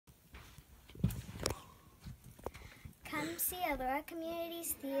See Elora Community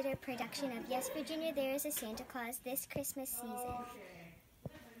Theatre production of Yes, Virginia, There is a Santa Claus this Christmas season.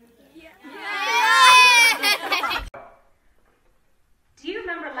 Do you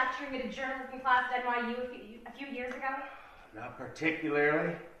remember lecturing at a journalism class at NYU a few years ago? Not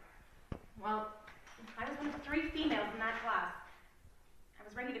particularly. Well, I was one of 3 females in that class. I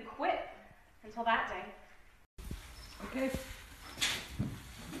was ready to quit until that day. Okay.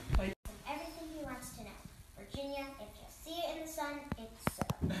 Everything he wants to know. Virginia, if you see it in the sun, it's so.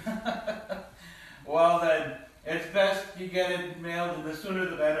 Well then, it's best you get it mailed, and the sooner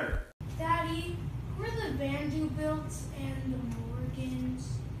the better. Daddy, who are the Vanderbilts and the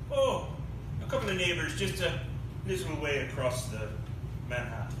Morgans? Oh, a couple of neighbors just a little way across the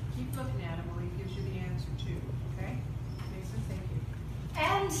Manhattan. Keep looking at him while he gives you the answer too, okay? Mason, thank you.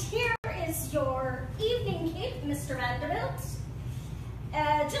 And here is your evening cake, Mr. Vanderbilt.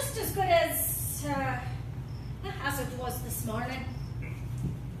 Just as good as it was this morning.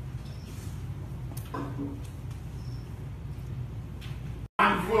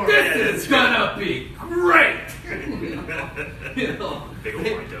 This is gonna be great! You know, Big old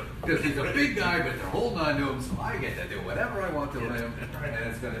window. because he's a big guy, but they're holding on to him, so I get to do whatever I want to him, and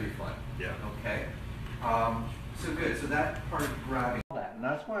it's gonna be fun. Yeah. Okay? So good, so that part of grabbing that, and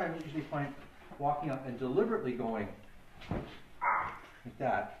that's why I usually find walking up and deliberately going like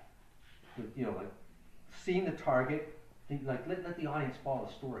that, you know, like seeing the target, like let the audience follow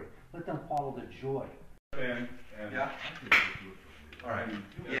the story, let them follow the joy. Yeah. All right.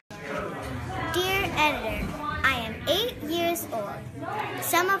 Dear editor, I am 8 years old.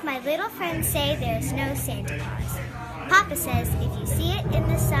 Some of my little friends say there's no Santa Claus. Papa says if you see it in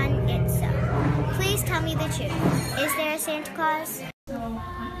the sun, it's so. Please tell me the truth. Is there a Santa Claus? So on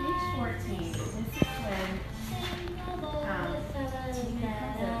page 14, this is when before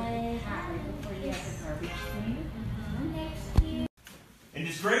you have the garbage scene. In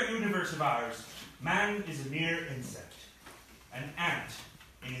this great universe of ours, man is a mere insect, an ant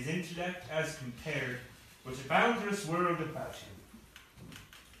in his intellect as compared with the boundless world about him,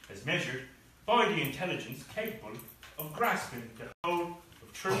 as measured by the intelligence capable of grasping the whole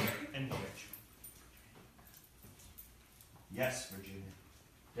of truth and knowledge. Yes, Virginia,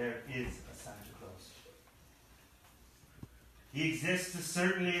 there is a Santa Claus. He exists as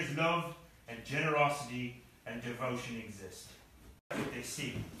certainly as love and generosity and devotion exist. What they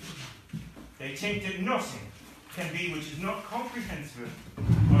see. They think that nothing can be which is not comprehensible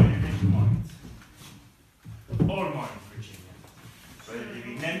by their little minds. All minds, Virginia, whether they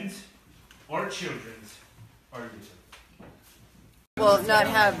be men's or children's or little. Will not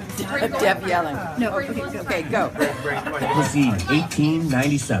have Deb yelling. No, okay, go. Proceed,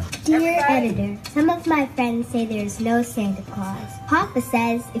 1897. Dear editor, some of my friends say there's no Santa Claus. Papa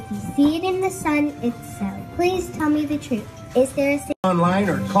says if you see it in the sun, it's so. Please tell me the truth. Is there a Santa Online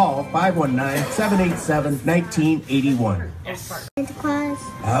or call 519-787-1981. Claus?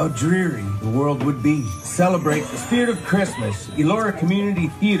 How dreary the world would be. Celebrate the spirit of Christmas. Elora Community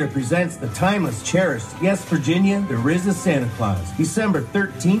Theatre presents the timeless, cherished Yes, Virginia, There is a Santa Claus. December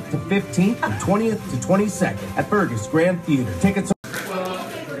 13th to 15th and 20th to 22nd at Burgess Grand Theatre. Tickets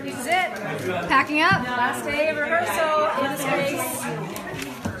This is it. Packing up. Last day of rehearsal in space.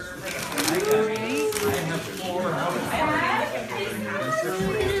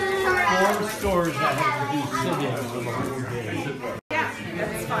 Four stores that have produced sit-ins for the whole day. Yeah,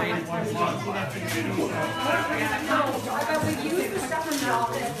 that's fine. But we use the stuff in the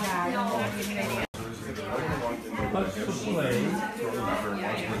office. What's the play?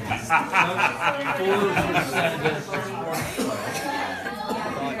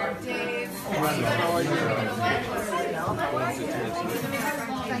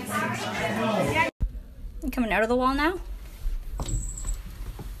 You coming out of the wall now?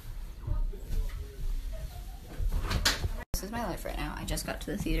 This is my life right now. I just got to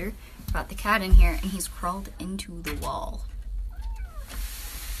the theater, brought the cat in here, and he's crawled into the wall.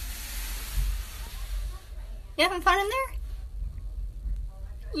 You having fun in there?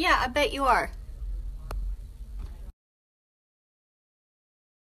 Yeah, I bet you are.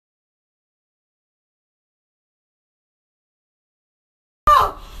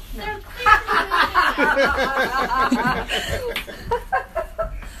 Oh!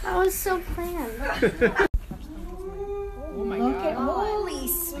 That was so planned. Oh my Look God. at holy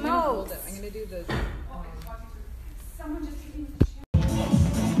smokes. I'm gonna do the. Someone just gave me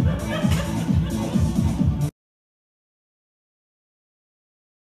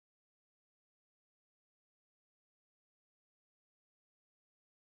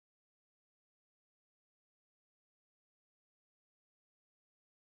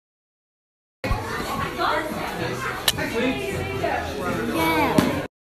Yeah.